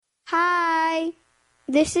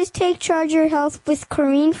This is Take Charge Your Health with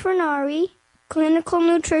Corinne Fernari, clinical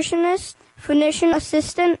nutritionist, physician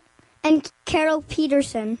assistant, and Carol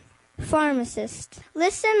Petersen, pharmacist.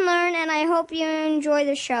 Listen, learn, and I hope you enjoy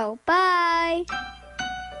the show. Bye!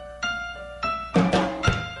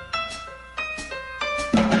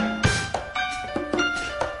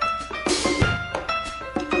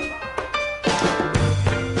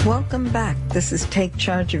 Welcome back. This is Take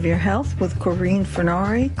Charge of Your Health with Corinne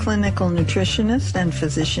Fernari, clinical nutritionist and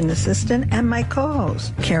physician assistant, and my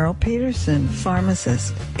co-host, Carol Petersen,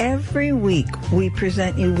 pharmacist. Every week, we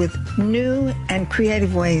present you with new and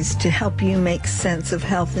creative ways to help you make sense of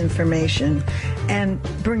health information and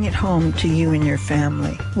bring it home to you and your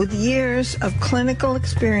family. With years of clinical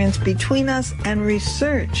experience between us and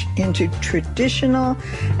research into traditional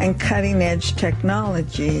and cutting-edge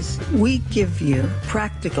technologies, we give you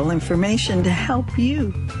practical information to help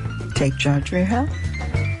you take charge of your health.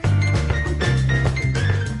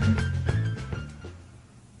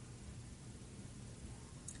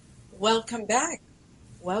 Welcome back.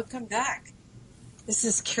 Welcome back. This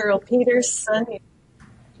is Carol Petersen,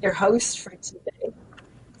 your host for today.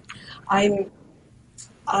 I'm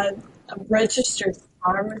a registered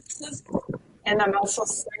pharmacist, and I'm also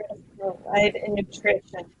certified in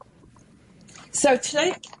nutrition. So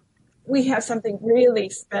today we have something really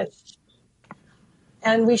special,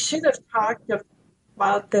 and we should have talked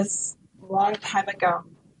about this a long time ago.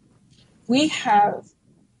 We have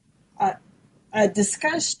a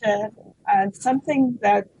discussion on something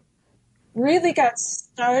that really got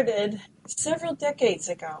started several decades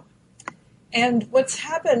ago. And what's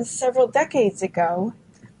happened several decades ago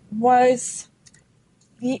was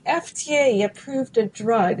the FDA approved a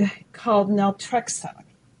drug called Naltrexone,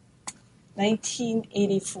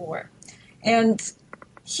 1984. And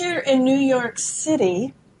here in New York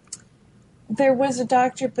City, there was a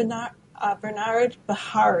Dr. Bernard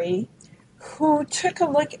Bahari who took a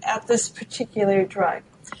look at this particular drug.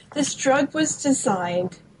 This drug was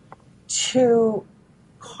designed to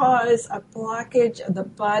cause a blockage of the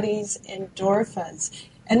body's endorphins.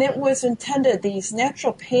 And it was intended, these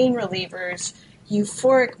natural pain relievers,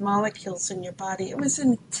 euphoric molecules in your body, it was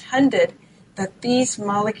intended that these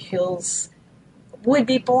molecules would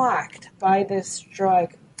be blocked by this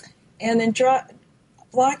drug. And in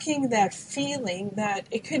blocking that feeling that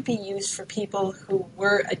it could be used for people who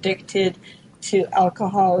were addicted to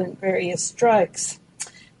alcohol and various drugs.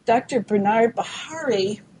 Dr. Bernard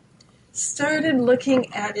Bahari started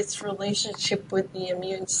looking at its relationship with the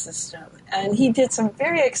immune system. And he did some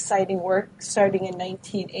very exciting work starting in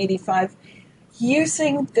 1985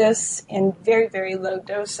 using this in very, very low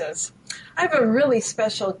doses. I have a really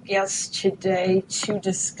special guest today to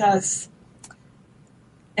discuss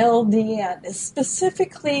LDN,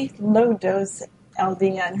 specifically low-dose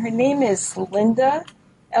LDN. Her name is Linda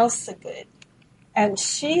Elsegood, and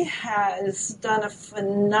she has done a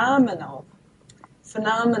phenomenal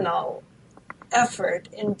effort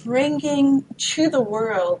in bringing to the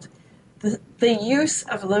world the use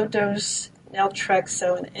of low-dose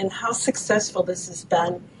naltrexone and how successful this has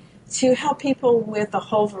been to help people with a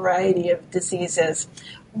whole variety of diseases.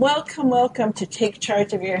 Welcome to Take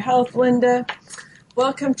Charge of Your Health, Linda.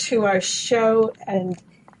 Welcome to our show, and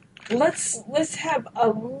let's have a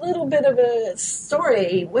little bit of a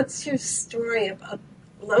story. What's your story about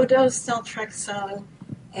low-dose naltrexone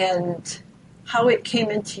and how it came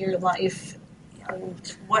into your life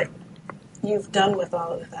and what you've done with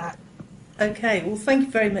all of that? Okay, well, thank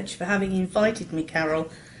you very much for having invited me, Carol.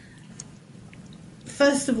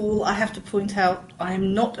 First of all, I have to point out I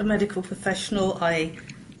am not a medical professional. I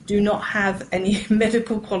do not have any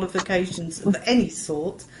medical qualifications of any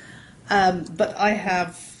sort, but I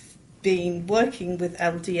have been working with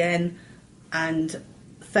LDN and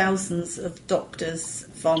thousands of doctors,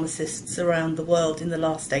 pharmacists around the world in the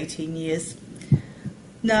last 18 years.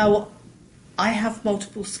 Now, I have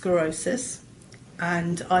multiple sclerosis,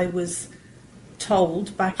 and I was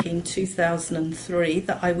told back in 2003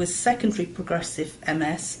 that I was secondary progressive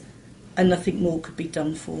MS and nothing more could be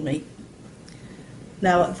done for me.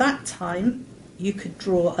 Now, at that time, you could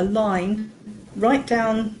draw a line right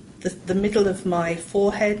down the middle of my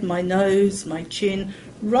forehead, my nose, my chin,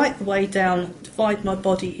 right the way down, divide my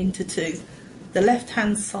body into two. The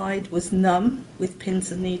left-hand side was numb with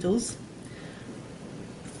pins and needles.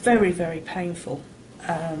 Very, very painful.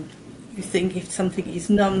 You think if something is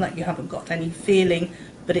numb that you haven't got any feeling,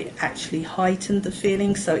 but it actually heightened the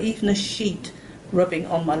feeling. So even a sheet rubbing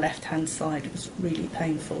on my left-hand side was really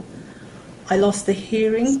painful. I lost the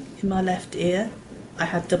hearing in my left ear. I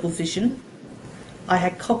had double vision. I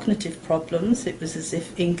had cognitive problems. It was as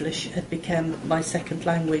if English had become my second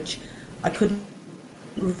language. I couldn't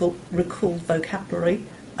recall vocabulary.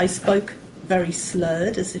 I spoke very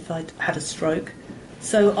slurred, as if I'd had a stroke.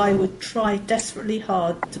 So I would try desperately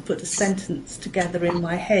hard to put a sentence together in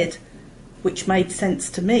my head which made sense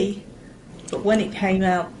to me, but when it came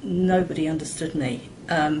out, nobody understood me.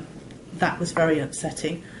 That was very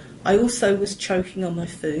upsetting. I also was choking on my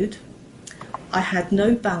food. I had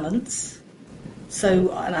no balance, and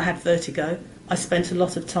I had vertigo. I spent a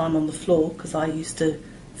lot of time on the floor because I used to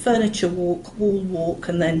furniture walk, wall walk,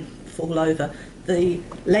 and then fall over. The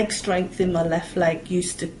leg strength in my left leg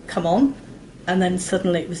used to come on, and then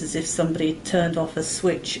suddenly it was as if somebody had turned off a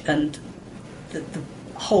switch and the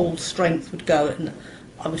whole strength would go and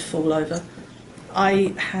I would fall over.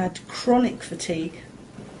 I had chronic fatigue,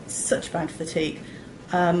 such bad fatigue.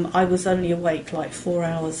 I was only awake like 4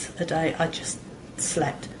 hours a day. I just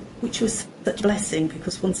slept, which was such a blessing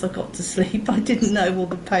because once I got to sleep, I didn't know all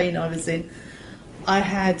the pain I was in. I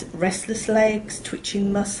had restless legs,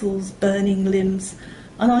 twitching muscles, burning limbs,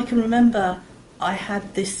 and I can remember I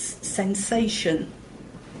had this sensation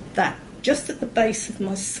that just at the base of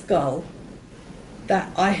my skull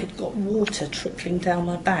that I had got water trickling down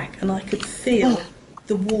my back, and I could feel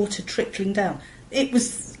the water trickling down. It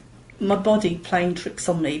was my body playing tricks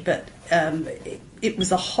on me, but it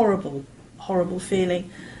was a horrible, horrible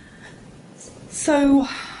feeling. So,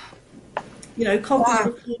 cognitively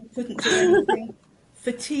I couldn't do anything.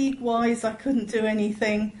 Fatigue-wise, I couldn't do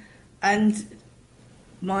anything. And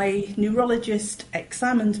my neurologist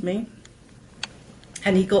examined me,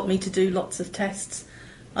 and he got me to do lots of tests.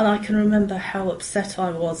 And I can remember how upset I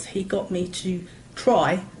was. He got me to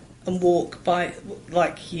try and walk by,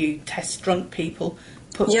 like you test drunk people,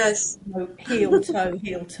 put heel,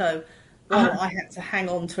 toe. Well, I had to hang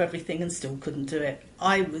on to everything and still couldn't do it.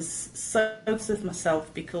 I was so upset with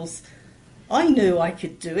myself because I knew I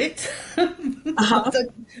could do it,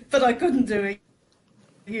 but I couldn't do it,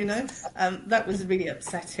 That was really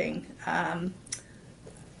upsetting.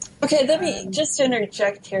 Okay, let me just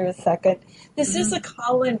interject here a second. This is a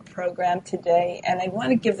call-in program today, and I want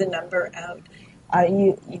to give the number out.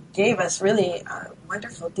 You gave us really a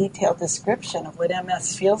wonderful detailed description of what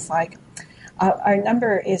MS feels like. Our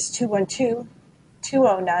number is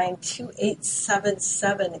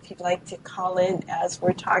 212-209-2877 if you'd like to call in as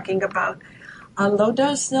we're talking about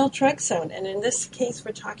low-dose naltrexone. And in this case,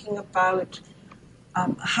 we're talking about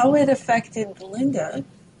how it affected Linda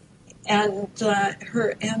and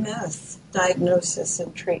her MS diagnosis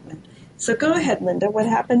and treatment. So go ahead, Linda. What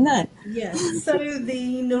happened then? Yes. So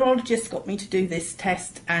the neurologist got me to do this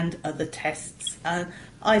test and other tests.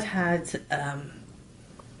 I'd had,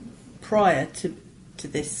 prior to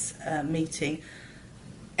this meeting,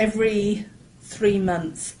 every 3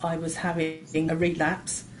 months I was having a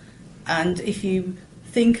relapse. And if you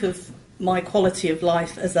think of my quality of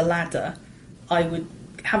life as a ladder, I would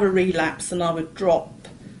have a relapse and I would drop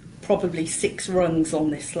probably 6 rungs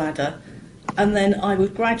on this ladder, and then I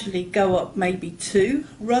would gradually go up maybe 2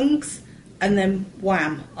 rungs, and then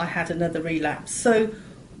wham, I had another relapse. So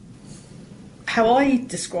how I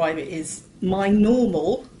describe it is my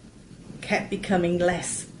normal kept becoming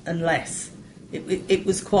less and less. It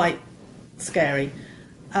was quite scary.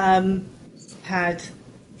 Had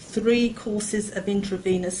 3 courses of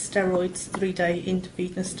intravenous steroids, 3-day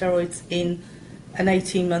intravenous steroids in an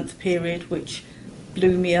 18-month period, which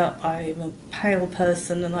blew me up. I'm a pale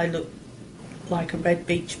person and I looked like a red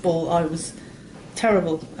beach ball. I was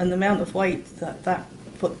terrible, and the amount of weight that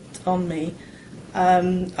put on me.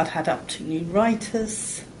 I'd had up to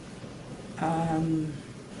neuritis.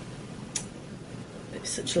 It was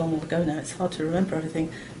such long ago now, it's hard to remember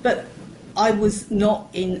everything. But I was not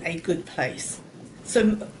in a good place.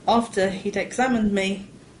 So after he'd examined me,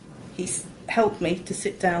 he helped me to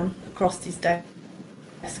sit down across his desk.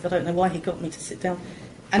 I don't know why he got me to sit down.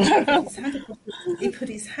 And he put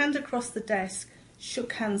his hand across the desk,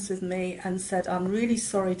 shook hands with me and said, "I'm really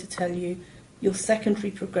sorry to tell you, you're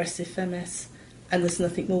secondary progressive MS and there's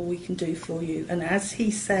nothing more we can do for you." And as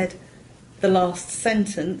he said the last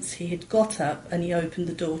sentence, he had got up and he opened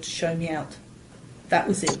the door to show me out. That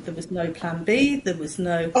was it. There was no plan B. There was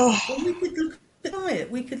no, well, we could look at diet,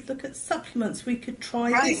 we could look at supplements, we could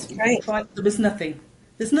try this. There was nothing.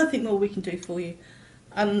 There's nothing more we can do for you.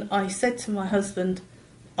 And I said to my husband,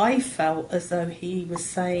 I felt as though he was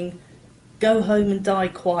saying, go home and die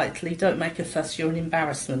quietly, don't make a fuss, you're an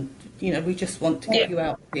embarrassment. We just want to get you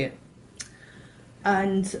out of here.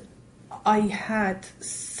 And I had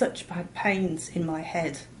such bad pains in my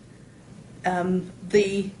head.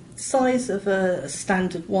 The size of a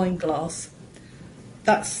standard wine glass,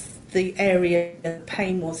 that's the area the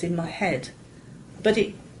pain was in my head. But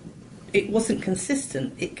it wasn't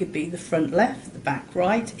consistent. It could be the front left, the back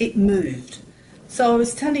right. It moved. So I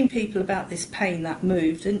was telling people about this pain that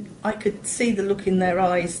moved, and I could see the look in their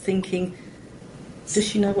eyes thinking, does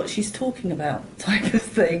she know what she's talking about, type of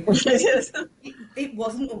thing. It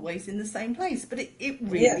wasn't always in the same place, but it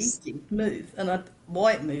really did move. And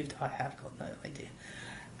why it moved, I have got no idea.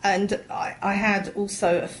 And I had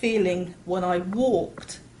also a feeling when I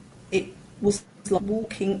walked, it was like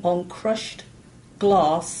walking on crushed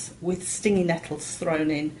glass with stinging nettles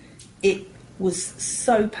thrown in. It was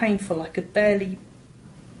so painful, I could barely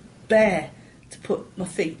bear to put my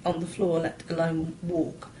feet on the floor, let alone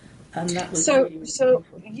walk. And that was really painful.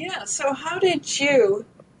 So how did you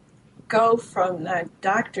go from that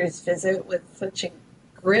doctor's visit with such a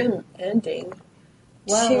grim ending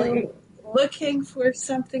to looking for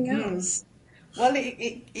something else? Well,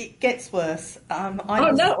 it gets worse. I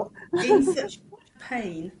was in such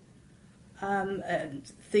pain, and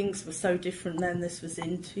things were so different then. This was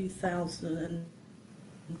in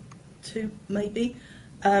 2002, maybe.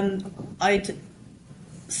 I'd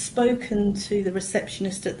spoken to the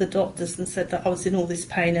receptionist at the doctor's and said that I was in all this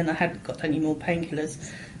pain and I hadn't got any more painkillers.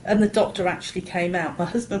 And the doctor actually came out. My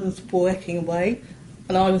husband was working away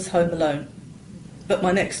and I was home alone. But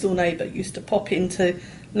my next door neighbour used to pop in to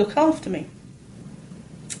look after me.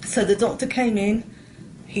 So the doctor came in,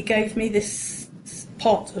 he gave me this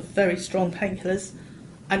pot of very strong painkillers,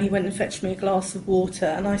 and he went and fetched me a glass of water,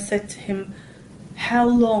 and I said to him, how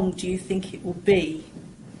long do you think it will be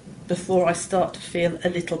before I start to feel a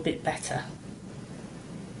little bit better?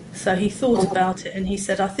 So he thought about it and he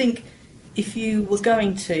said, I think if you were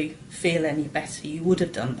going to feel any better, you would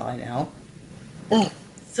have done by now.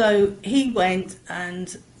 So he went,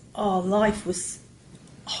 and life was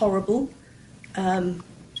horrible.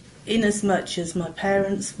 In as much as my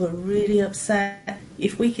parents were really upset,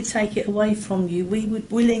 if we could take it away from you, we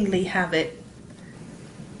would willingly have it.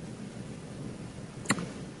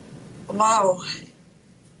 Wow.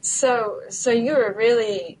 So you were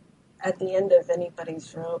really at the end of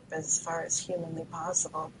anybody's rope as far as humanly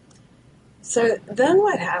possible. So then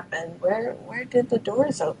what happened? Where did the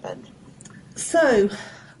doors open? So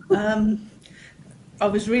I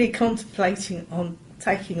was really contemplating on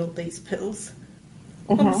taking all these pills.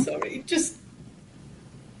 I'm sorry, just...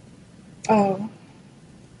 Oh.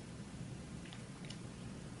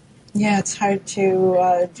 Yeah, it's hard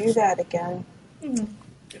to do that again.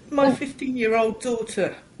 My 15-year-old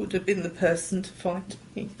daughter would have been the person to find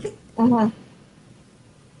me. Oh.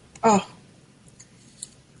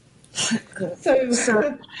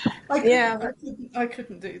 So I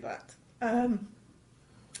couldn't do that.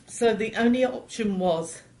 So the only option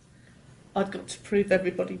was I'd got to prove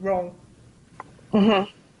everybody wrong.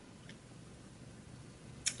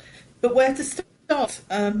 But where to start?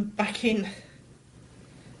 Back in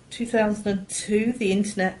 2002, the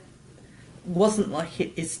internet wasn't like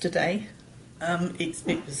it is today.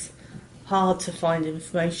 It was hard to find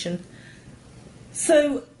information.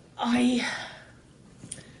 So I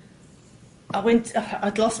went.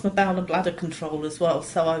 I'd lost my bowel and bladder control as well,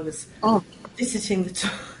 so I was visiting the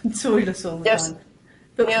toilet all the time.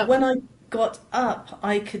 But when I got up,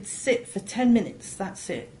 I could sit for 10 minutes. That's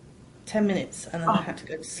it, 10 minutes, and then I had to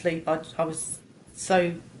go to sleep. I was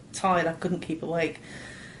so tired I couldn't keep awake.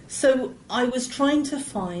 So I was trying to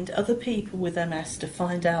find other people with MS to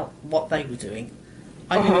find out what they were doing.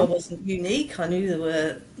 I knew I wasn't unique. I knew there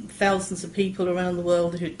were thousands of people around the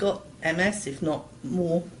world who'd got MS, if not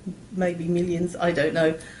more, maybe millions, I don't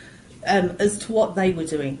know, as to what they were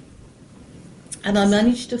doing. And I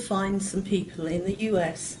managed to find some people in the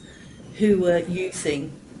US who were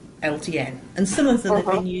using LDN. And some of them had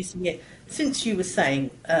been using it since you were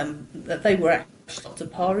saying that they were actually Dr.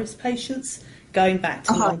 Paris patients going back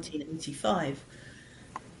to 1985.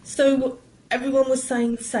 So everyone was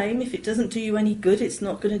saying the same. If it doesn't do you any good, it's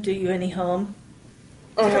not going to do you any harm.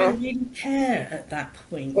 I don't really care at that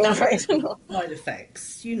point. Side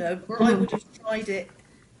effects, I would have tried it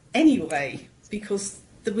anyway because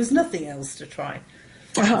there was nothing else to try.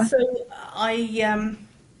 So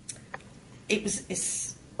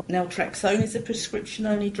it's Naltrexone is a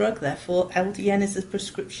prescription-only drug, therefore LDN is a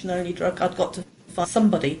prescription-only drug. I'd got to find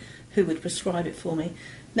somebody who would prescribe it for me.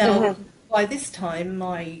 Now, by this time,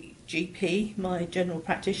 my GP, my general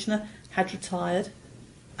practitioner, had retired,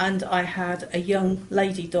 and I had a young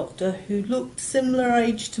lady doctor who looked similar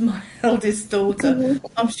age to my eldest daughter.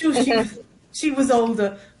 I'm sure she was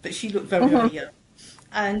older, but she looked very, very young.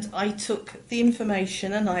 And I took the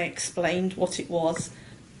information and I explained what it was,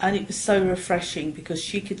 and it was so refreshing because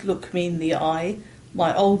she could look me in the eye.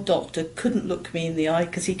 My old doctor couldn't look me in the eye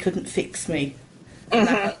because he couldn't fix me. And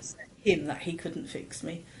that upset him that he couldn't fix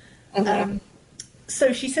me.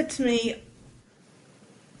 So she said to me,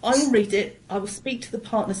 I will read it, I will speak to the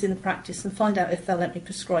partners in the practice and find out if they'll let me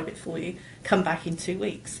prescribe it for you. Come back in 2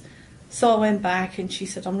 weeks. So I went back and she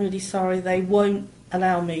said, I'm really sorry, they won't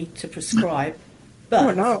allow me to prescribe.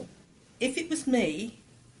 But if it was me,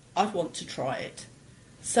 I'd want to try it.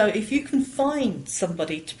 So if you can find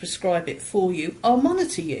somebody to prescribe it for you, I'll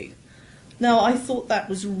monitor you. Now, I thought that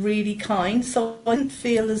was really kind, so I didn't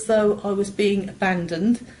feel as though I was being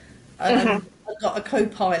abandoned. I got a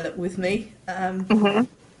co-pilot with me on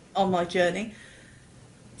my journey.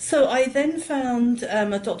 So I then found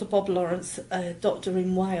a Dr. Bob Lawrence, a doctor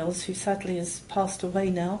in Wales, who sadly has passed away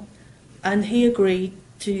now, and he agreed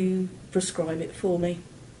to prescribe it for me.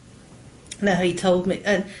 Now, he told me,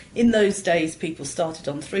 and in those days people started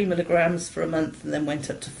on 3 milligrams for a month and then went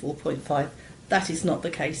up to 4.5. That is not the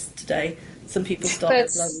case today. Some people start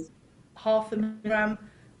as low as half a milligram,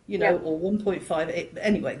 or 1.5.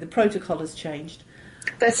 Anyway, the protocol has changed.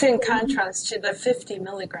 That's in contrast to the 50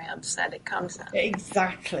 milligrams that it comes at.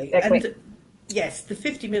 Exactly. And yes, the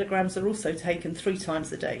 50 milligrams are also taken 3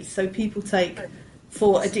 times a day. So people take,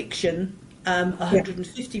 for addiction,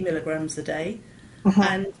 150 milligrams a day.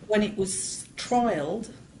 And when it was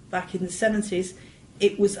trialled back in the 70s,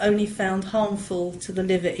 it was only found harmful to the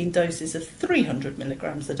liver in doses of 300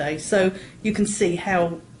 milligrams a day. So you can see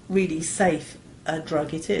how really safe a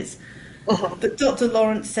drug it is. But Dr.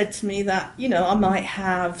 Lawrence said to me that, I might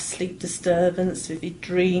have sleep disturbance, vivid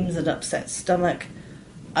dreams, an upset stomach.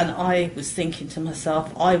 And I was thinking to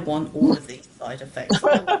myself, I want all of these side effects.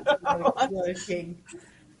 I want to know it's working.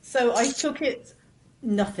 So I took it,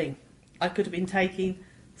 nothing. I could have been taking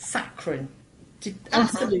saccharin, did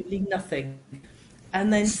absolutely nothing.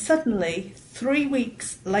 And then suddenly, 3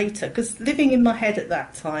 weeks later, because living in my head at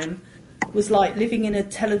that time was like living in a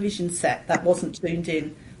television set that wasn't tuned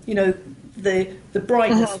in. The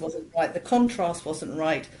brightness wasn't right, the contrast wasn't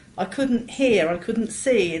right. I couldn't hear, I couldn't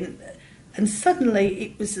see, and suddenly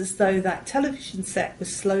it was as though that television set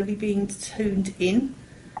was slowly being tuned in,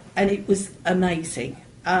 and it was amazing.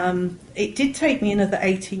 It did take me another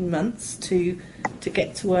 18 months to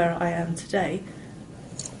get to where I am today.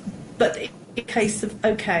 But it's a case of,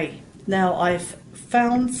 okay, now I've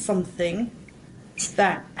found something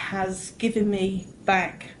that has given me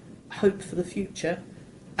back hope for the future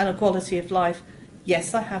and a quality of life.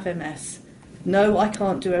 Yes, I have MS. No, I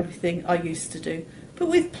can't do everything I used to do. But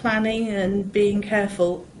with planning and being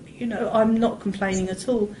careful, I'm not complaining at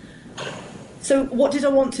all. So what did I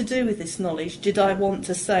want to do with this knowledge? Did I want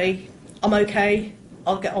to say, I'm okay,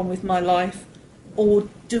 I'll get on with my life? Or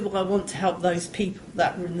do I want to help those people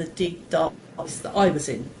that were in the deep dark place that I was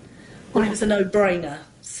in? Well, it was a no-brainer.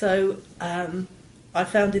 So I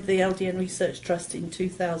founded the LDN Research Trust in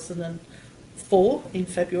 2004 in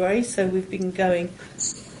February. So we've been going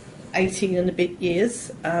 18 and a bit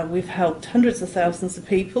years. We've helped hundreds of thousands of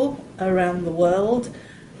people around the world.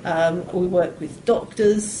 We work with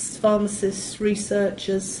doctors, pharmacists,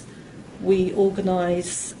 researchers. We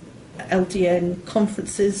organise LDN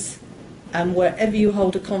conferences, and wherever you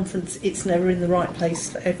hold a conference, it's never in the right place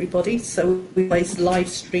for everybody. So we always live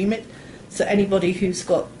stream it, so anybody who's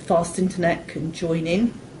got fast internet can join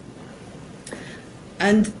in.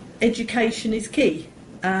 And education is key,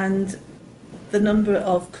 and the number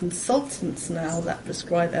of consultants now that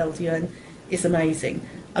prescribe LDN is amazing.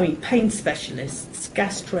 I mean, pain specialists,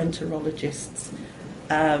 gastroenterologists,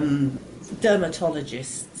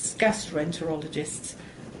 dermatologists, gastroenterologists,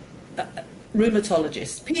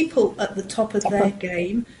 rheumatologists, people at the top of their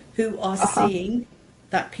game who are seeing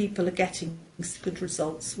that people are getting good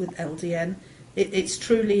results with LDN. It's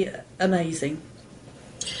truly amazing.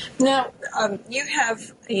 Now, you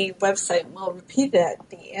have a website, we'll repeat it at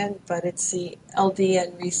the end, but it's the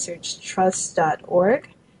ldnresearchtrust.org.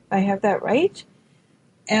 I have that right?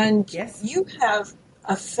 And yes, you have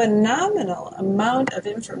a phenomenal amount of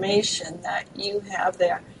information that you have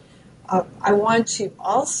there. I want to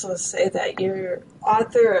also say that you're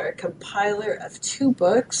author or a compiler of 2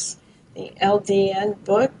 books, the LDN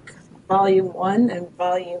book, Volume 1 and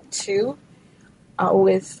Volume 2,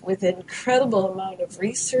 with incredible amount of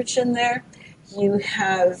research in there. You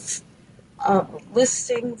have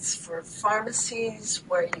listings for pharmacies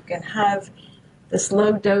where you can have this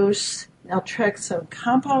low-dose Naltrexone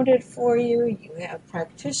compounded for you. You have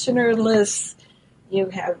practitioner lists. You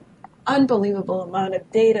have unbelievable amount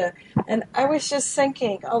of data. And I was just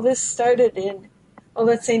thinking, this started in,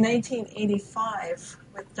 let's say 1985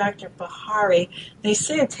 with Dr. Bahari. They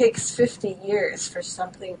say it takes 50 years for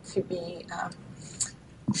something to be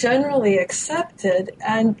generally accepted,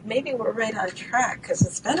 and maybe we're right on track because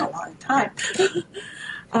it's been a long time.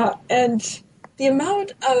 And the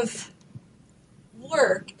amount of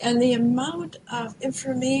work and the amount of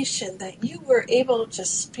information that you were able to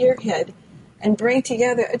spearhead and bring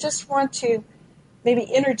together. I just want to maybe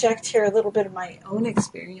interject here a little bit of my own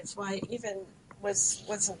experience, why I even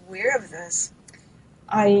was aware of this.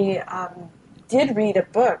 I did read a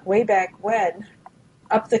book way back when,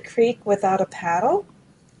 Up the Creek Without a Paddle.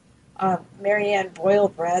 Marianne Boyle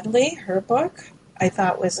Bradley, her book, I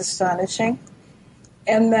thought was astonishing.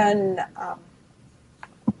 And then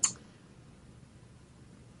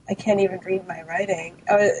I can't even read my writing.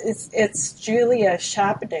 It's Julia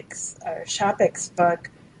Shopik's book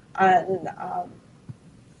on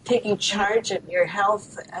taking charge of your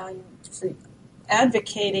health and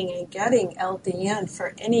advocating and getting LDN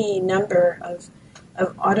for any number of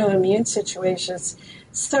autoimmune situations.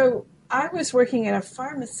 So I was working in a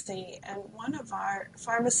pharmacy, and one of our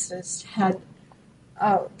pharmacists had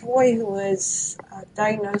a boy who was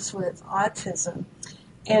diagnosed with autism.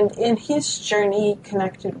 And in his journey, he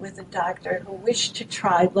connected with a doctor who wished to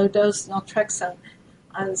try low-dose naltrexone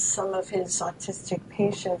on some of his autistic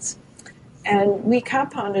patients. And we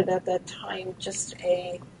compounded at that time just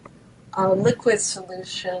a liquid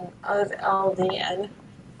solution of LDN.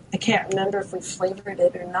 I can't remember if we flavored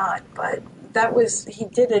it or not, but he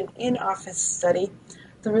did an in-office study.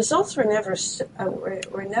 The results were never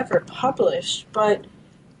published, but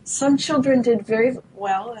some children did very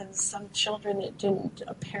well, and some children it didn't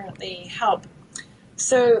apparently help.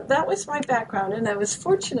 So that was my background, and I was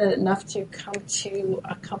fortunate enough to come to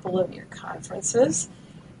a couple of your conferences.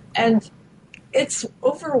 And it's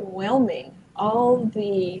overwhelming, all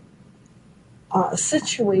the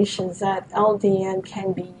situations that LDN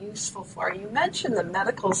can be useful for. You mentioned the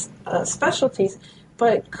medical specialties,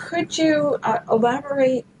 but could you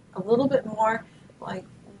elaborate a little bit more, like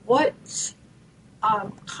what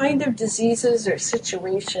kind of diseases or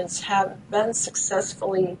situations have been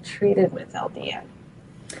successfully treated with LDN?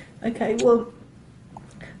 Okay, well,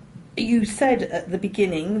 you said at the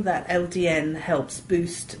beginning that LDN helps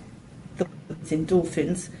boost the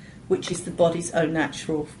endorphins, which is the body's own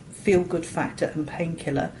natural feel-good factor and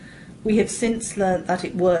painkiller. We have since learned that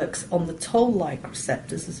it works on the toll-like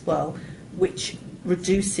receptors as well, which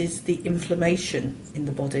reduces the inflammation in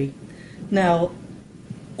the body. Now,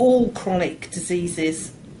 all chronic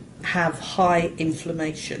diseases have high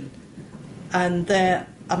inflammation, and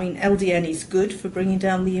LDN is good for bringing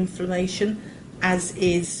down the inflammation, as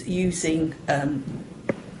is using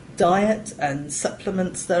diet and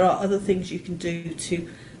supplements. There are other things you can do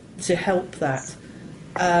to help that.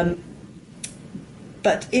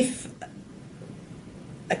 But if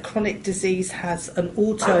a chronic disease has an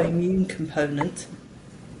autoimmune component,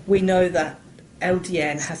 we know that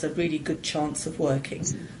LDN has a really good chance of working.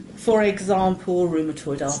 For example,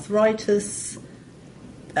 rheumatoid arthritis,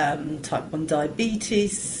 type 1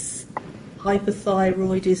 diabetes,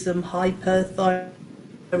 hyperthyroidism,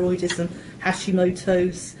 hyperthyroidism,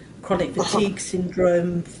 Hashimoto's, chronic fatigue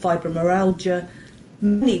syndrome, fibromyalgia,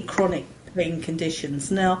 many chronic pain conditions.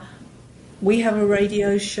 Now, we have a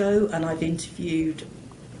radio show, and I've interviewed,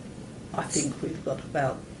 I think we've got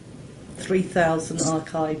about 3,000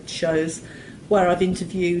 archived shows, where I've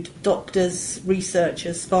interviewed doctors,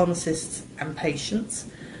 researchers, pharmacists and patients.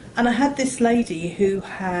 And I had this lady who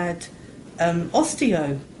had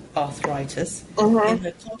osteoarthritis in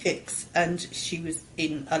her coccyx, and she was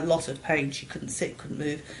in a lot of pain. She couldn't sit, couldn't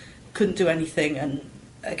move, couldn't do anything, and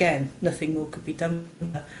again, nothing more could be done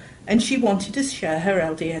with her. And she wanted to share her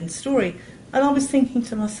LDN story. And I was thinking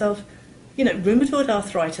to myself, rheumatoid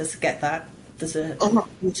arthritis, get that, there's an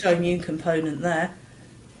autoimmune component there.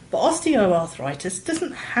 But osteoarthritis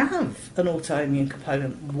doesn't have an autoimmune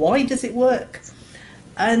component. Why does it work?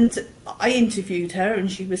 And I interviewed her,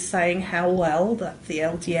 and she was saying how well that the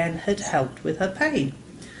LDN had helped with her pain.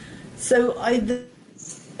 So I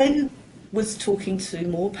then was talking to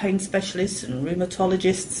more pain specialists and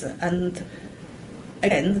rheumatologists, and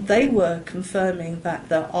again, they were confirming that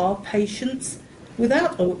there are patients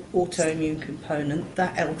without an autoimmune component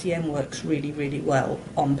that LDN works really, really well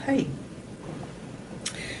on pain.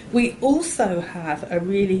 We also have a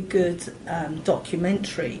really good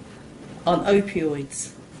documentary on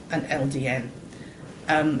opioids and LDN.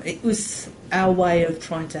 It was our way of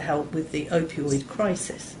trying to help with the opioid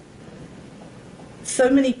crisis. So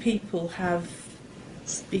many people have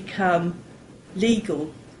become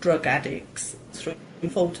legal drug addicts through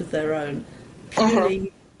fault of their own,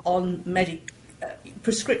 purely on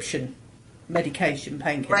prescription medication,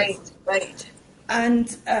 painkillers. Right.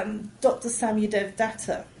 And Dr. Samyadev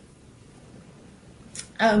Datta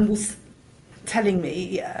was telling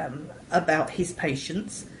me about his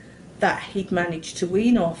patients that he'd managed to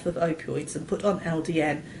wean off of opioids and put on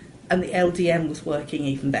LDN, and the LDN was working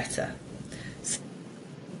even better. So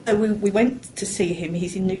we went to see him,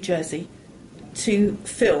 he's in New Jersey, to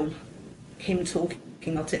film him talking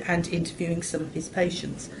about it and interviewing some of his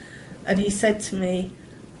patients. And he said to me,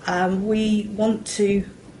 I wanted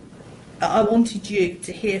you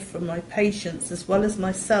to hear from my patients as well as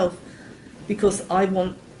myself, because I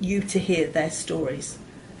want you to hear their stories.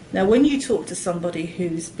 Now, when you talk to somebody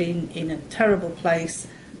who's been in a terrible place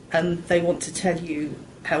and they want to tell you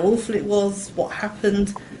how awful it was, what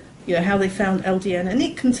happened, you know, how they found LDN, and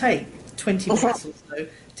it can take 20 minutes or so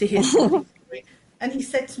to hear somebody's story. And he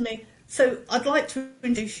said to me, so I'd like to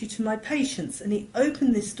introduce you to my patients. And he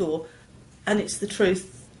opened this door, and it's the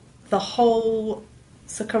truth. The whole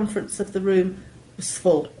circumference of the room was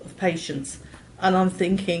full of patients. And I'm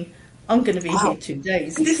thinking, I'm going to be here 2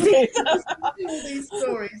 days listening to all these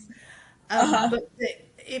stories. But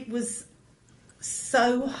it was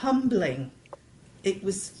so humbling. It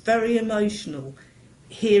was very emotional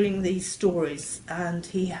hearing these stories. And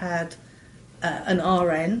he had an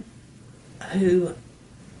RN who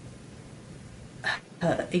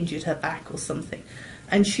injured her back or something,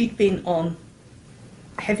 and she'd been on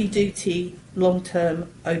heavy-duty,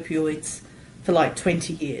 long-term opioids for like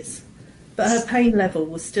 20 years. But her pain level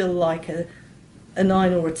was still like a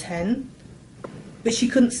 9 or a 10, but she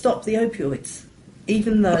couldn't stop the opioids,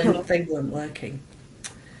 even though they weren't working.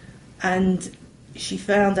 And she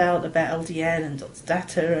found out about LDN and Dr.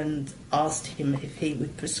 Data and asked him if he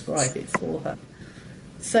would prescribe it for her.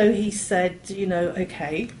 So he said, you know,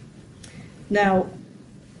 okay, now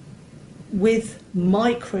with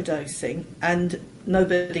microdosing, and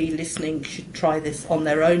nobody listening should try this on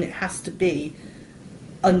their own, it has to be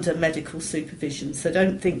under medical supervision. So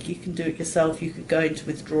don't think you can do it yourself. You could go into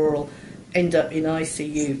withdrawal, end up in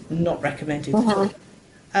ICU, not recommended at all.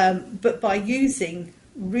 But by using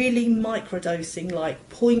really microdosing, like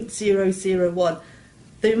 0.001,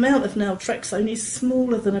 the amount of naltrexone is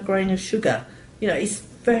smaller than a grain of sugar. You know, it's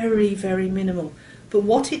very, very minimal. But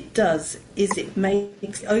what it does is it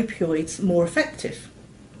makes opioids more effective.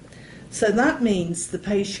 So that means the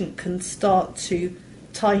patient can start to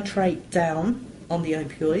titrate down on the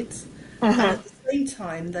opioids, and at the same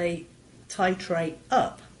time they titrate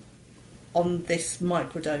up on this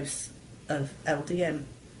microdose of LDN.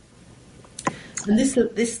 And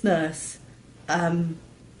this nurse, my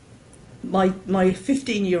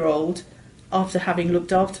 15-year-old, after having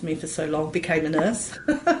looked after me for so long, became a nurse.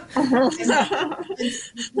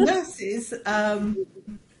 Nurses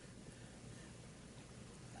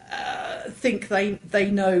think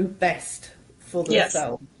they know best for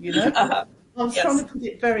themselves, you know? I was trying to put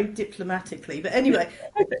it very diplomatically. But anyway,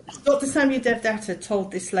 Dr. Samia Devdatta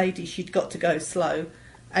told this lady she'd got to go slow,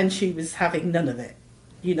 and she was having none of it.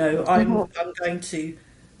 You know, I'm going to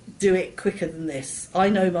do it quicker than this. I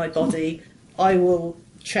know my body. I will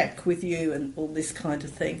check with you and all this kind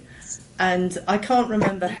of thing. And I can't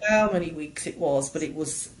remember how many weeks it was, but it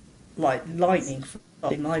was like lightning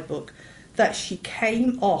in my book, that she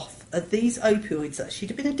came off of these opioids that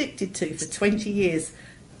she'd been addicted to for 20 years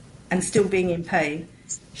and still being in pain.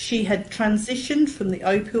 She had transitioned from the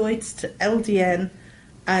opioids to LDN,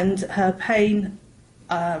 and her pain,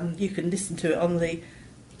 you can listen to it on the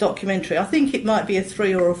documentary, I think it might be a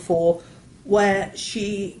 3 or a 4, where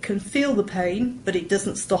she can feel the pain, but it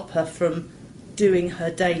doesn't stop her from doing her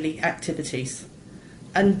daily activities.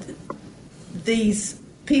 And these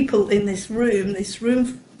people in this room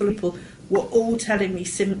full of people, were all telling me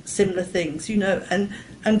similar things, you know,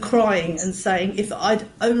 and crying and saying, if I'd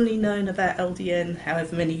only known about LDN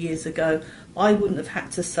however many years ago, I wouldn't have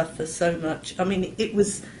had to suffer so much. I mean, it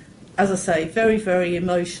was, as I say, very, very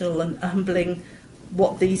emotional and humbling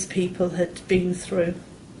what these people had been through.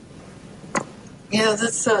 Yeah,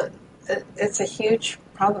 it's a huge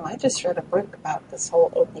problem. I just read a book about this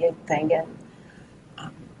whole opiate thing, and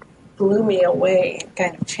blew me away. It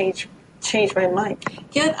kind of changed my mind.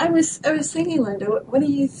 Yet I was thinking, Linda, what do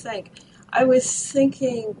you think? I was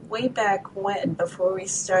thinking way back when, before we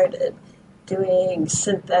started doing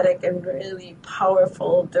synthetic and really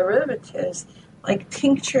powerful derivatives, like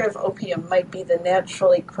tincture of opium might be the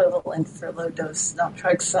natural equivalent for low-dose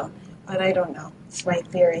naltrexone. But I don't know. It's my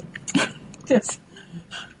theory.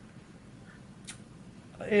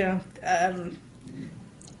 Yeah.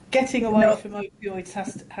 Getting away from opioids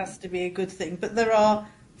has to be a good thing. But there are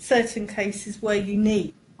certain cases where you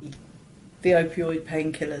need the opioid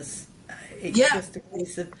painkillers. It's just a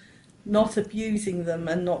case of not abusing them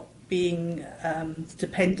and not being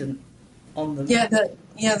dependent on them.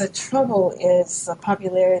 The trouble is the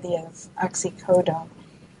popularity of oxycodone.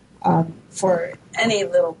 for any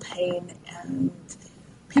little pain, and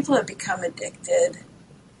people have become addicted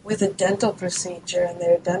with a dental procedure, and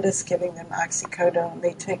their dentist giving them oxycodone.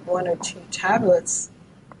 They take 1 or 2 tablets,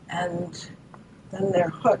 and then they're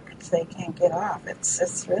hooked. They can't get off.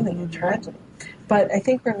 It's really a tragedy. But I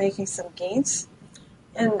think we're making some gains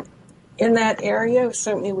in that area.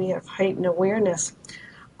 Certainly we have heightened awareness.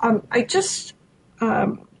 I just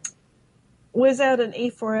was at an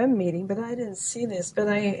A4M meeting, but I didn't see this, but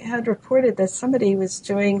I had reported that somebody was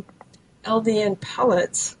doing LDN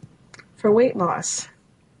pellets for weight loss.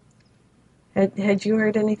 Had you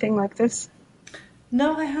heard anything like this?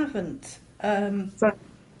 No, I haven't. So,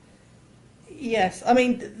 Yes, I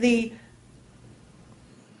mean,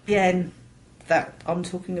 again, that I'm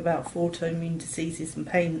talking about for autoimmune diseases and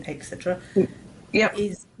pain, etc., yeah.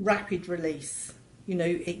 is rapid release. You know,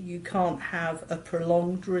 you can't have a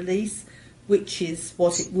prolonged release, which is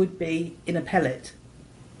what it would be in a pellet.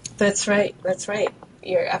 That's right.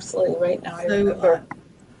 You're absolutely right now. I So, remember.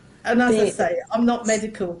 and as I say, I'm not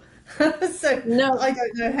medical, so No. I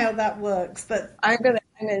don't know how that works. But I'm gonna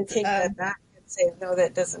take that back and say no,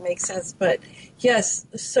 that doesn't make sense. But yes,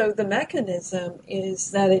 so the mechanism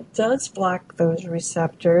is that it does block those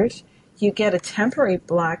receptors. You get a temporary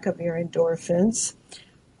block of your endorphins,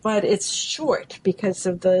 but it's short because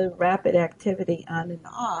of the rapid activity on and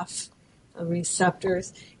off the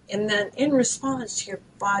receptors. And then in response, your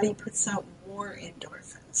body puts out more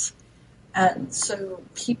endorphins. And so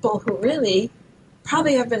people who really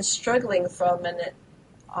probably have been struggling from an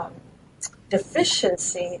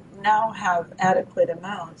deficiency now have adequate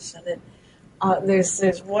amounts. And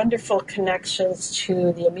there's wonderful connections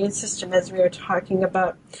to the immune system, as we were talking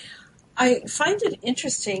about. I find it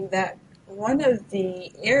interesting that one of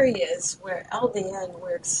the areas where LDN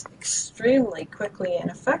works extremely quickly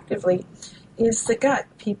and effectively is the gut.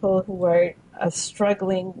 People who are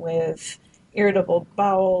struggling with irritable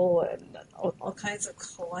bowel and all kinds of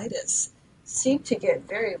colitis seem to get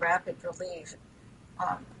very rapid relief.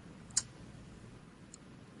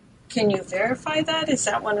 Can you verify that? Is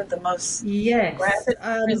that one of the most rapid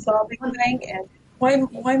resolving thing? And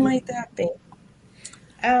why might that be?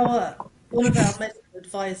 One of our medical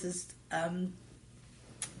advisors,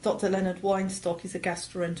 Dr. Leonard Weinstock, is a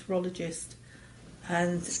gastroenterologist,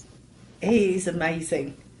 and he is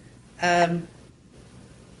amazing.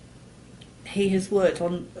 He has worked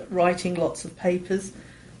on writing lots of papers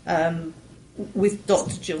with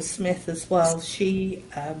Dr. Jill Smith as well. She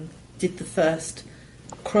did the first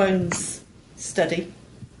Crohn's study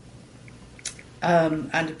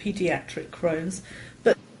and a paediatric Crohn's,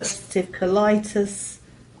 but ulcerative colitis,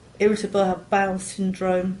 irritable bowel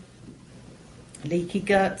syndrome, leaky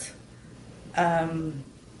gut,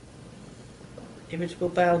 irritable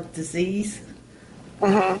bowel disease,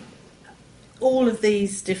 all of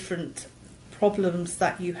these different problems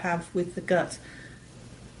that you have with the gut.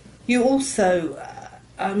 You also,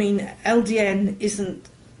 LDN isn't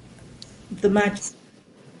the magic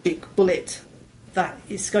bullet that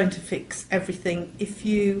is going to fix everything. If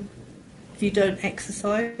you don't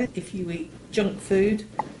exercise, if you eat junk food,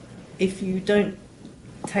 if you don't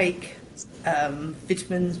take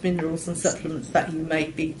vitamins, minerals and supplements that you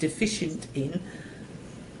may be deficient in,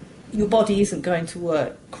 your body isn't going to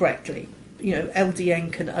work correctly. You know,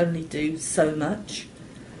 LDN can only do so much.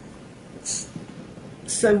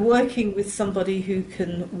 So working with somebody who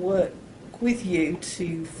can work with you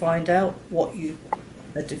to find out what you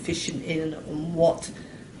are deficient in and what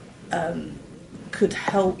could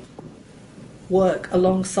help work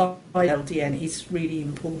alongside LDN is really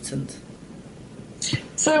important.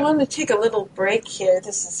 So I want to take a little break here.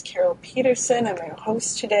 This is Carol Petersen. I'm your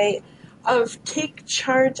host today of Take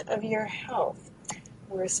Charge of Your Health.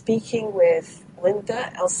 We're speaking with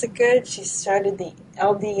Linda Elsegood. She started the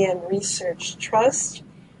LDN Research Trust,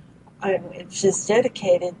 which is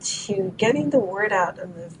dedicated to getting the word out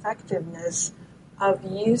on the effectiveness of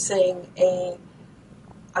using a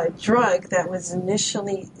drug that was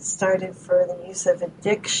initially started for the use of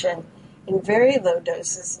addiction in very low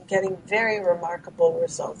doses and getting very remarkable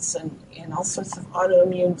results in all sorts of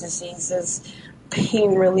autoimmune diseases,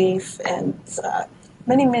 pain relief, and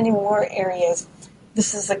many, many more areas.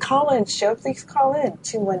 This is a call-in show. Please call in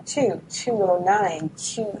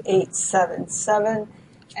 212-209-2877,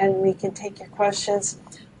 and we can take your questions.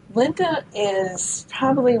 Linda is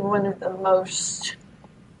probably one of the most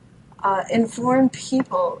informed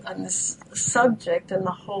people on this subject in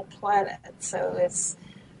the whole planet. So it's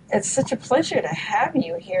such a pleasure to have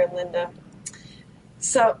you here, Linda.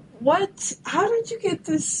 So how did you get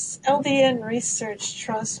this LDN Research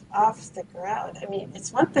Trust off the ground? I mean,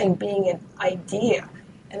 it's one thing being an idea,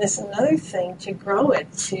 and it's another thing to grow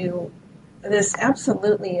it to this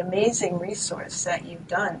absolutely amazing resource that you've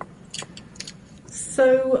done.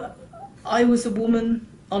 So I was a woman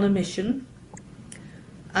on a mission,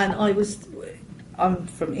 and I'm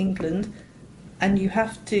from England, and you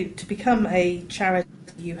have to become a charity,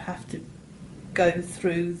 you have to go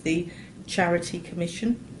through the Charity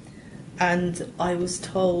Commission, and I was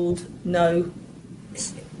told, no,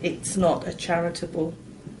 it's not a charitable,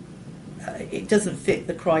 it doesn't fit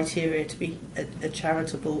the criteria to be a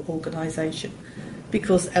charitable organisation,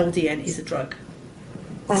 because LDN is a drug.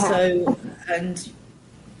 So, and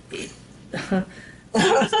it, it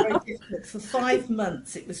was very difficult. For 5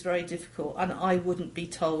 months it was very difficult, and I wouldn't be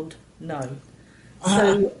told no.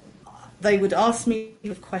 So they would ask me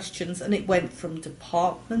questions, and it went from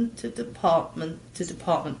department to department to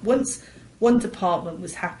department. Once one department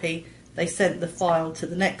was happy, they sent the file to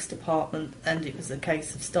the next department, and it was a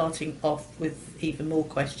case of starting off with even more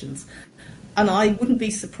questions. And I wouldn't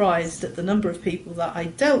be surprised at the number of people that I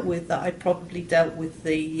dealt with, that I probably dealt with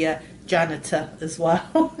the janitor as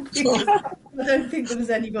well, because I don't think there was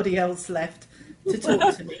anybody else left to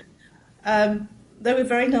talk to me. They were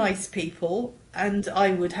very nice people, and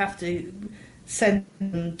I would have to send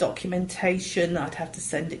them documentation. I'd have to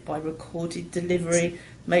send it by recorded delivery,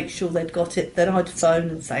 make sure they'd got it. Then I'd phone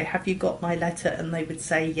and say, have you got my letter? And they would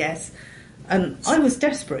say yes. And I was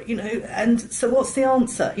desperate, and so what's the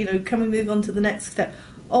answer? Can we move on to the next step?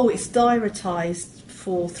 Oh, it's diarised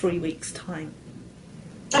for 3 weeks' time.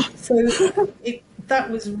 So that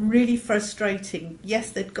was really frustrating. Yes,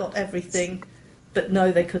 they'd got everything, but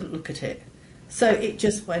no, they couldn't look at it. So it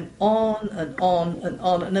just went on and on and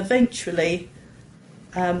on, and eventually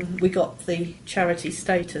we got the charity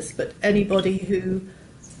status, but anybody who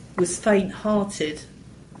was faint-hearted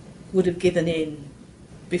would have given in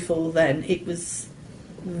before then. It was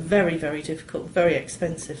very, very difficult, very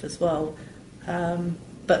expensive as well.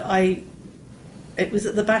 But it was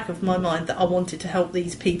at the back of my mind that I wanted to help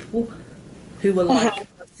these people who were like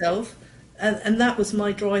myself, and that was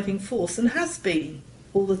my driving force, and has been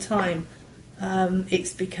all the time.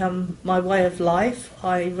 It's become my way of life.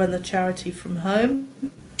 I run the charity from home.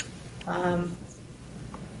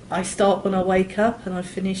 I start when I wake up and I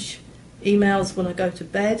finish emails when I go to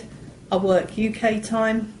bed. I work UK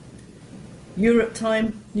time, Europe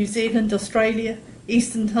time, New Zealand, Australia,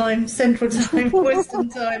 Eastern time, Central time, Western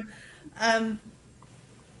time. And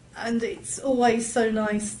it's always so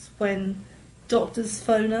nice when doctors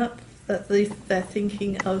phone up that they're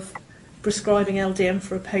thinking of prescribing LDN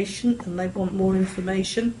for a patient and they want more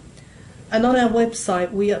information. And on our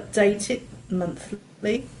website we update it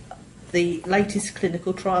monthly, the latest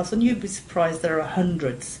clinical trials, and you'd be surprised there are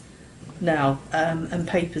hundreds now, and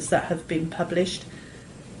papers that have been published.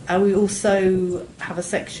 And we also have a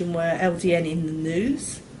section where LDN in the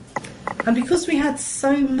news. And because we had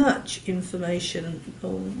so much information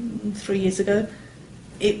 3 years ago,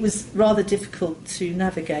 it was rather difficult to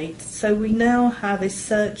navigate. So we now have a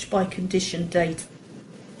search by condition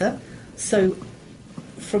data. So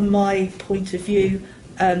from my point of view,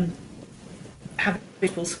 having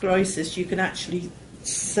multiple sclerosis, you can actually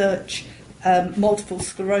search multiple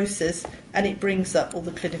sclerosis, and it brings up all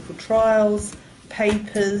the clinical trials,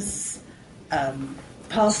 papers,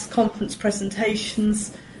 past conference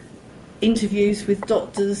presentations, interviews with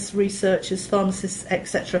doctors, researchers, pharmacists,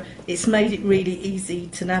 etc. It's made it really easy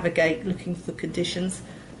to navigate looking for conditions,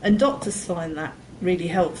 and doctors find that really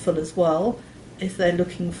helpful as well if they're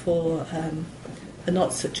looking for a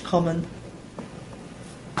not such common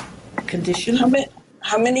condition.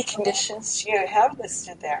 How many conditions do you have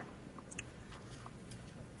listed there?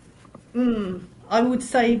 I would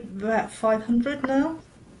say about 500 now.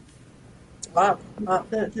 Wow.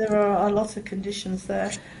 There are a lot of conditions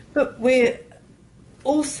there. But we're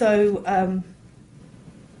also,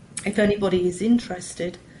 if anybody is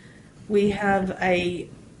interested, we have a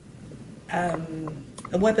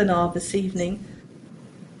webinar this evening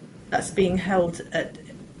that's being held at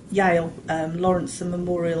Yale Lawrence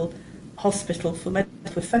Memorial Hospital for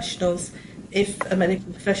medical professionals. If a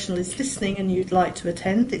medical professional is listening and you'd like to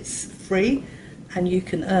attend, it's free, and you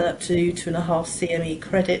can earn up to 2.5 CME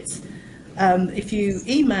credits. If you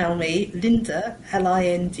email me, Linda,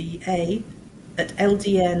 Linda, at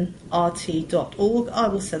ldnrt.org, I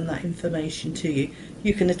will send that information to you.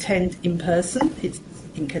 You can attend in person, it's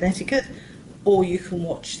in Connecticut, or you can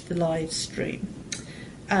watch the live stream.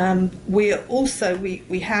 We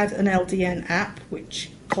had an LDN app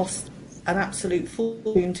which cost an absolute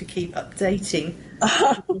fortune to keep updating.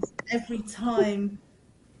 Every time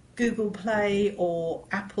Google Play or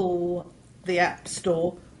Apple, the App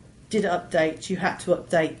Store, did update, you had to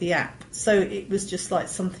update the app. So it was just like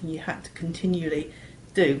something you had to continually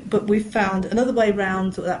do. But we've found another way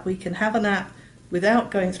round that we can have an app without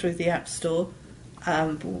going through the App Store,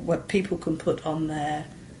 what people can put on their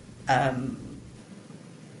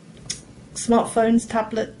smartphones,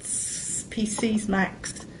 tablets, PCs,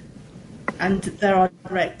 Macs, and there are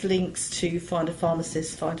direct links to find a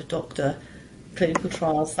pharmacist, find a doctor, clinical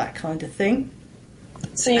trials, that kind of thing.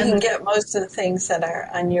 So you can get most of the things that are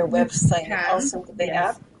on your website also with the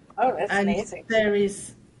app? Oh, that's amazing. There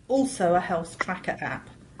is also a health tracker app.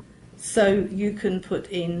 So you can put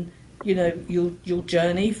in, your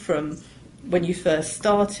journey from when you first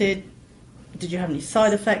started. Did you have any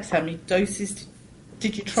side effects? How many doses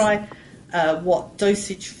did you try? What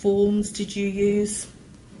dosage forms did you use?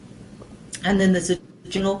 And then there's a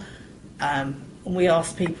journal. And we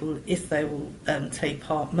ask people if they will take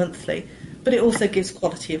part monthly. But it also gives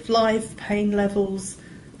quality of life, pain levels,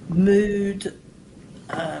 mood,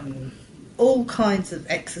 all kinds of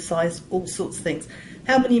exercise, all sorts of things.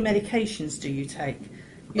 How many medications do you take?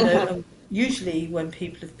 Usually when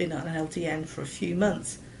people have been on an LDN for a few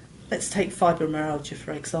months, let's take fibromyalgia,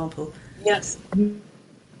 for example. Yes.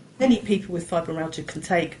 Many people with fibromyalgia can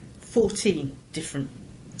take 14 different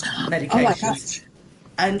medications. Oh my gosh.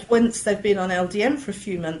 And once they've been on LDN for a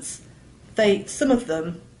few months, some of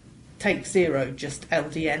them take 0, just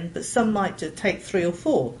LDN, but some might take 3 or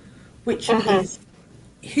 4, which is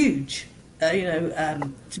huge,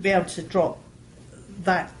 to be able to drop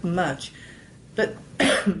that much. But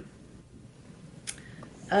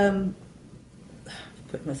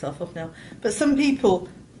putting myself off now. But some people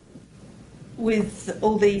with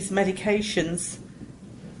all these medications,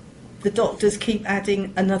 the doctors keep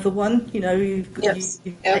adding another one. You've got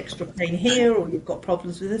extra pain here, or you've got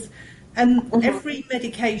problems with this. And every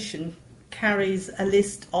medication carries a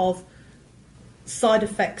list of side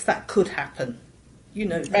effects that could happen.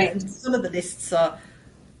 Right. And some of the lists are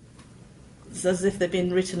as if they've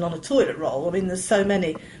been written on a toilet roll. I mean, there's so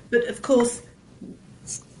many. But of course,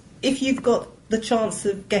 if you've got the chance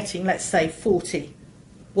of getting, let's say,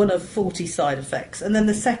 one of 40 side effects, and then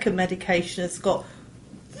the second medication has got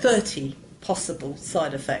 30 possible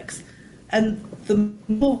side effects, and the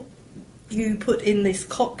more you put in this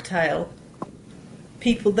cocktail,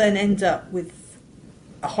 people then end up with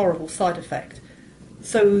a horrible side effect.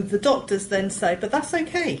 So the doctors then say, but that's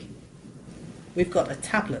okay. We've got a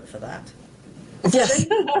tablet for that. Yes.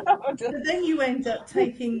 So then you end up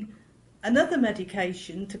taking another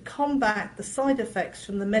medication to combat the side effects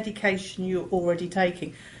from the medication you're already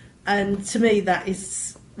taking. And to me, that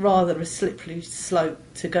is rather a slippery slope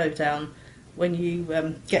to go down when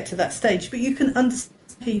you get to that stage. But you can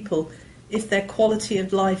understand people, if their quality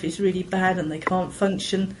of life is really bad and they can't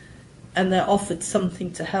function and they're offered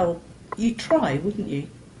something to help, you try, wouldn't you?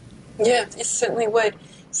 Yeah, you certainly would.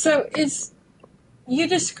 So you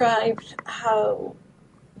described how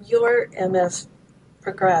your MS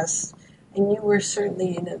progressed, and you were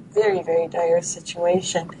certainly in a very, very dire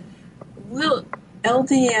situation. Will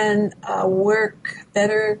LDN work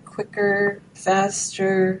better, quicker,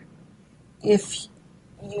 faster if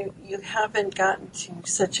you haven't gotten to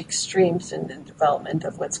such extremes in the development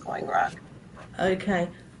of what's going wrong? Okay.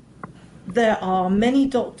 There are many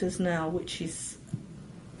doctors now, which is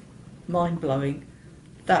mind-blowing,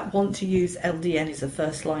 that want to use LDN as a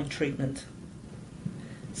first-line treatment.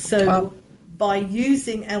 So by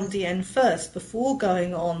using LDN first, before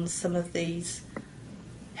going on some of these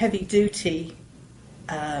heavy-duty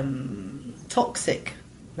toxic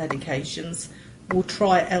medications, we'll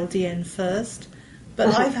try LDN first.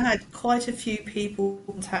 But I've had quite a few people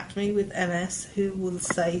contact me with MS who will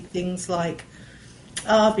say things like,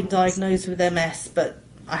 I've been diagnosed with MS, but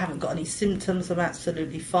I haven't got any symptoms, I'm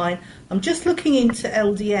absolutely fine. I'm just looking into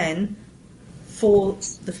LDN for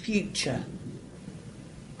the future.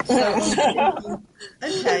 So I'm thinking,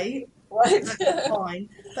 okay, that's fine.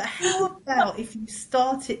 But how about if you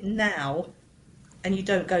start it now and you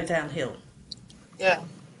don't go downhill? Yeah.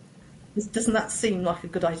 Doesn't that seem like a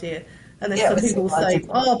good idea? And then some people will say,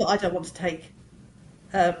 but I don't want to take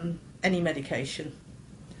any medication.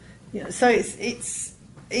 So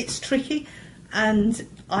it's tricky, and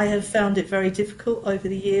I have found it very difficult over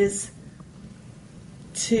the years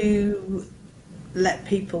to let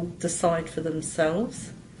people decide for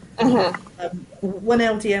themselves. When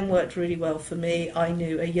LDN worked really well for me, I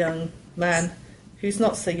knew a young man who's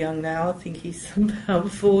not so young now, I think he's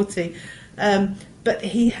about 40, but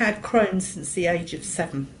he had Crohn's since the age of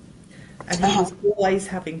 7. And he was always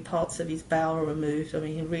having parts of his bowel removed. I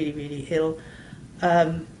mean, really, really ill.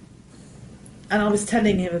 And I was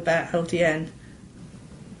telling him about LDN,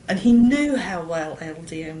 And he knew how well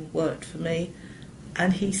LDN worked for me,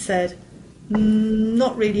 and he said,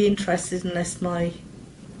 not really interested unless my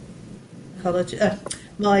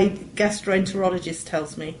my gastroenterologist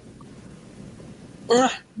tells me.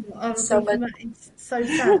 It's so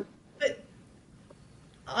sad. But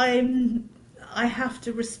I have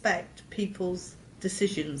to respect people's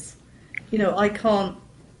decisions. You know, I can't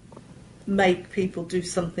make people do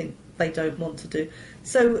something they don't want to do.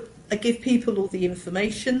 So I give people all the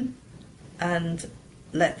information and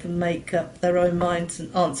let them make up their own minds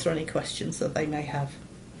and answer any questions that they may have.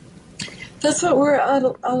 That's what we're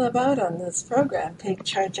all about on this program, Take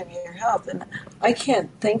Charge of Your Health. And I can't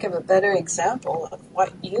think of a better example of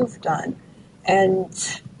what you've done. And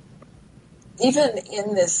even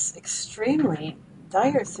in this extremely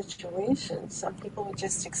dire situation, some people would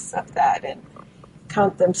just accept that and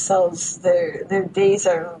count themselves, their days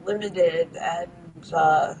are limited and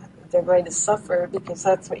they're going to suffer because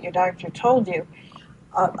that's what your doctor told you.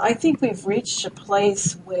 I think we've reached a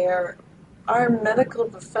place where our medical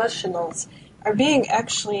professionals are being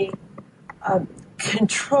actually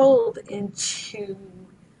controlled into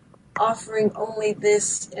offering only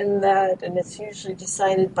this and that, and it's usually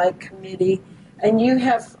decided by committee. And you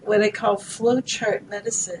have what I call flowchart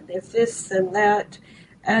medicine, if this, then that,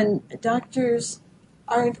 and doctors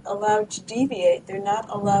aren't allowed to deviate. They're not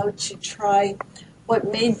allowed to try what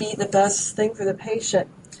may be the best thing for the patient.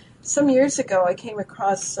 Some years ago, I came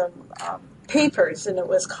across some papers, and it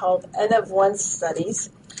was called N of 1 studies.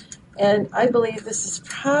 And I believe this is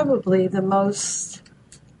probably the most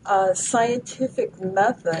scientific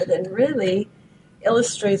method and really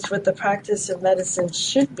illustrates what the practice of medicine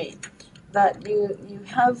should be. That you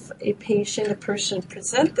have a person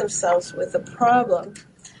present themselves with a problem,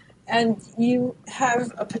 and you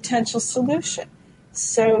have a potential solution.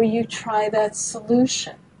 So you try that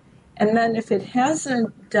solution. And then if it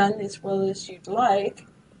hasn't done as well as you'd like,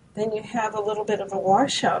 then you have a little bit of a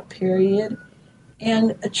washout period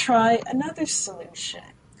and try another solution.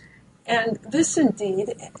 And this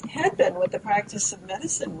indeed had been what the practice of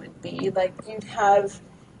medicine would be. Like you'd have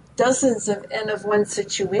dozens of N of 1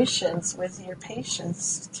 situations with your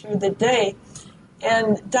patients through the day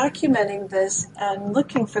and documenting this and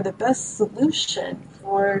looking for the best solution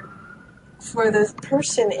for the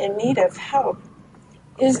person in need of help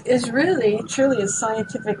is really, truly a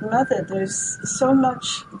scientific method. There's so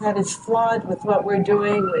much that is flawed with what we're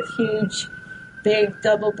doing with huge, big,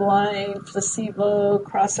 double-blind, placebo,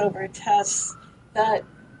 crossover tests that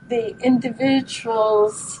the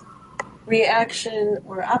individual's reaction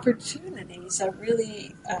or opportunities are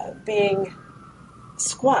really being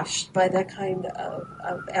squashed by that kind of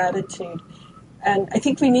attitude. And I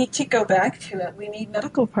think we need to go back to it. We need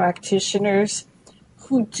medical practitioners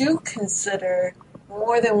who do consider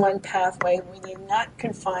more than one pathway, where they're not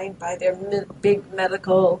confined by their big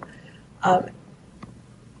medical,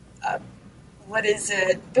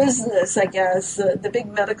 business, I guess, the big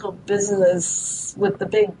medical business with the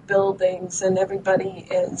big buildings, and everybody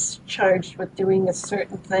is charged with doing a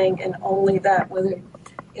certain thing, and only that, whether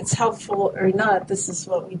it's helpful or not, this is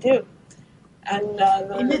what we do. And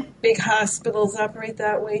the big hospitals operate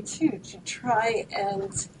that way too, to try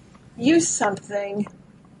and use something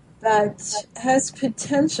that has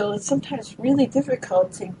potential. It's sometimes really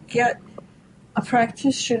difficult to get a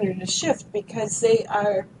practitioner to shift because they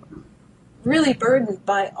are really burdened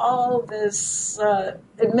by all this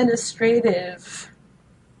administrative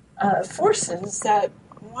forces that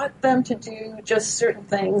want them to do just certain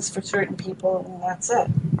things for certain people, and that's it.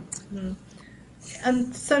 Mm.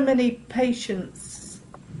 And so many patients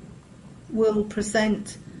will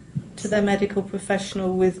present to their medical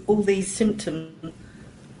professional with all these symptoms,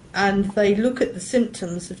 and they look at the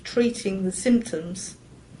symptoms of treating the symptoms,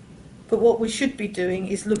 but what we should be doing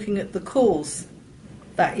is looking at the cause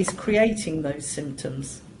that is creating those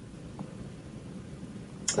symptoms.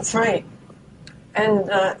 That's right.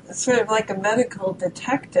 And sort of like a medical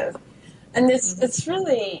detective. And it's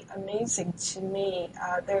really amazing to me.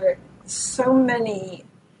 There are so many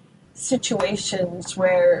situations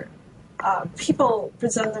where people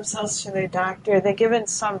present themselves to their doctor, they're given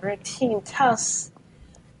some routine tests,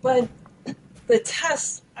 but the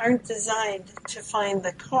tests aren't designed to find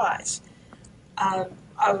the cause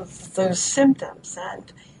of those symptoms.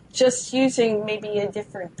 And just using maybe a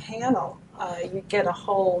different panel, you get a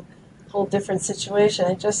whole different situation.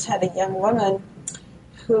 I just had a young woman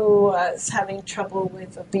who was having trouble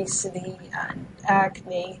with obesity and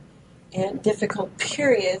acne and difficult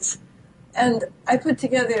periods. And I put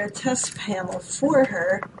together a test panel for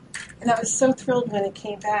her, and I was so thrilled when it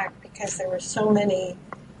came back because there were so many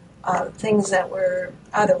things that were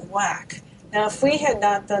out of whack. Now, if we had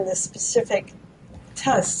not done the specific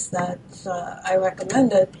tests that I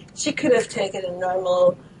recommended, she could have taken a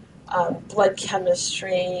normal blood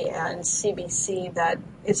chemistry and CBC that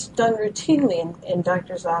is done routinely in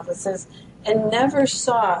doctors' offices and never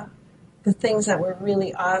saw the things that were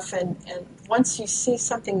really off. And once you see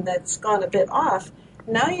something that's gone a bit off,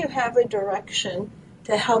 now you have a direction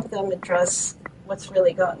to help them address what's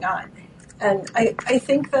really going on. And I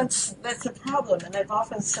think that's a problem. And I've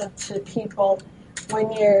often said to people,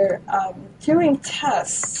 when you're doing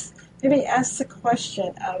tests, maybe ask the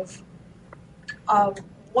question of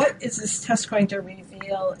what is this test going to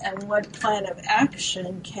reveal, and what plan of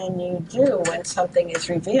action can you do when something is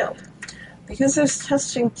revealed? Because there's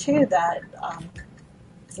testing too that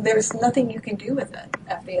there's nothing you can do with it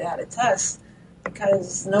after you had a test,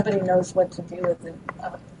 because nobody knows what to do with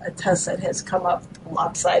a test that has come up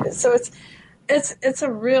lopsided. So it's a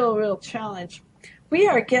real challenge. We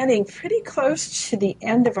are getting pretty close to the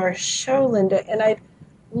end of our show, Linda, and I'd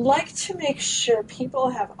like to make sure people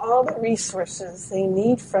have all the resources they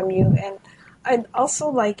need from you, and I'd also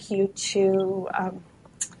like you to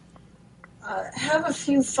have a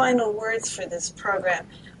few final words for this program.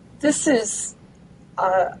 This is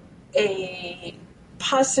a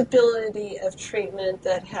possibility of treatment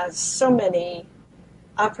that has so many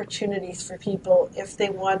opportunities for people if they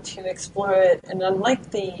want to explore it. And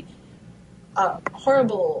unlike the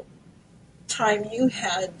horrible time you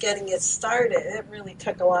had getting it started, it really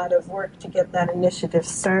took a lot of work to get that initiative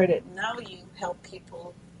started. Now you help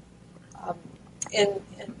people in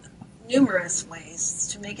numerous ways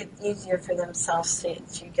to make it easier for themselves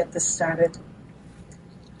to get this started.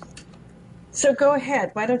 So go ahead.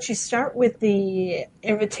 Why don't you start with the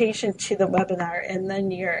invitation to the webinar and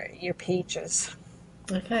then your pages.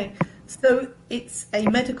 Okay. So it's a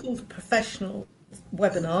medical professional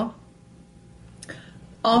webinar.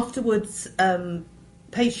 Afterwards,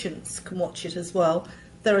 patients can watch it as well.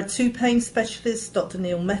 There are two pain specialists, Dr.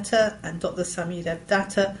 Neil Mehta and Dr. Samyudev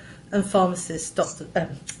Datta, and pharmacist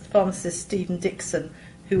Stephen Dixon,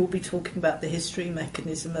 who will be talking about the history and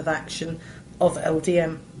mechanism of action of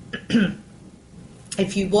LDN.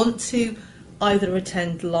 If you want to either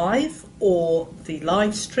attend live or the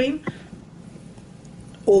live stream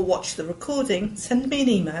or watch the recording, send me an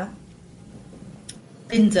email,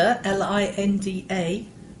 Linda, Linda,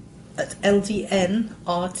 at ldnrt.org,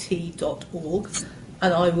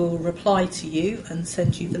 and I will reply to you and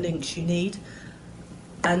send you the links you need.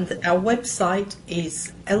 And our website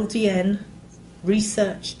is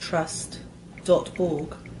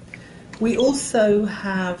ldnresearchtrust.org. We also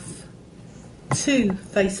have two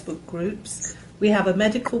Facebook groups. We have a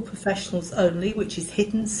medical professionals only, which is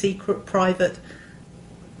hidden, secret, private.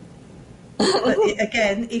 But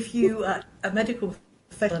again, if you are a medical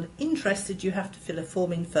professional interested, you have to fill a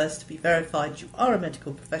form in first to be verified you are a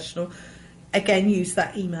medical professional. Again, use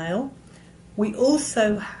that email. We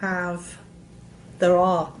also have, there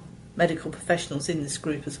are medical professionals in this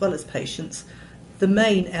group as well as patients, the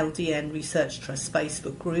main LDN Research Trust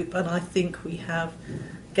Facebook group, and I think we have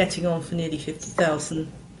getting on for nearly 50,000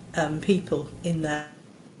 people in there.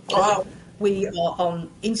 Wow. We are on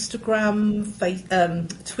Instagram,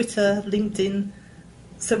 Twitter, LinkedIn,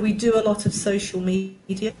 so we do a lot of social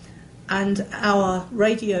media, and our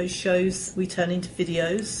radio shows we turn into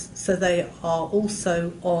videos, so they are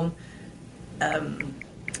also on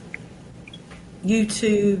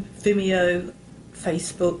YouTube, Vimeo,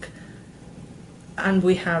 Facebook, and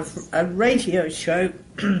we have a radio show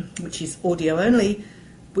which is audio only,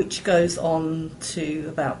 which goes on to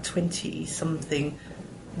about 20-something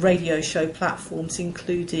radio show platforms,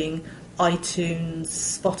 including iTunes,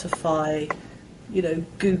 Spotify,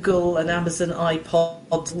 Google and Amazon iPods,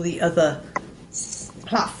 all the other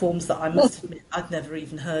platforms that I must admit I'd never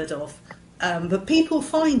even heard of. But people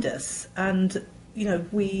find us, and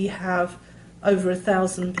we have over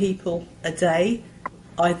 1,000 people a day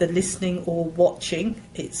either listening or watching.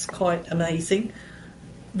 It's quite amazing.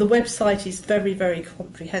 The website is very, very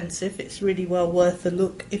comprehensive. It's really well worth a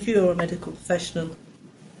look if you're a medical professional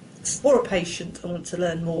or a patient and want to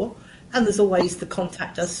learn more. And there's always the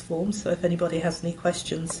contact us form, so if anybody has any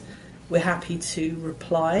questions, we're happy to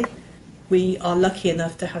reply. We are lucky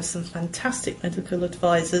enough to have some fantastic medical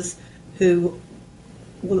advisors who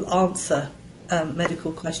will answer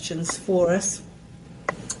medical questions for us.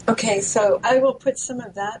 Okay, so I will put some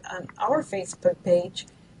of that on our Facebook page,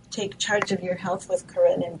 Take Charge of Your Health with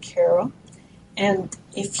Corinne and Carol. And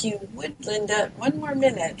if you would, Linda, one more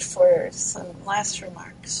minute for some last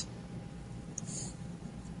remarks.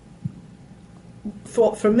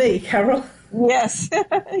 From me, Carol? Yes.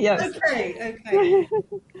 Yes. Okay.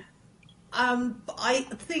 I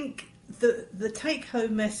think the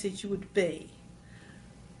take-home message would be,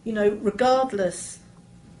 regardless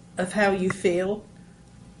of how you feel,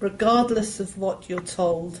 regardless of what you're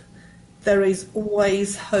told, there is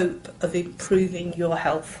always hope of improving your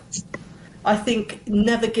health. I think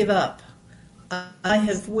never give up. I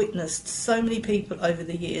have witnessed so many people over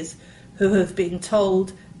the years who have been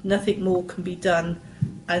told nothing more can be done,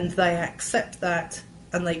 and they accept that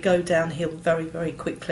and they go downhill very, very quickly.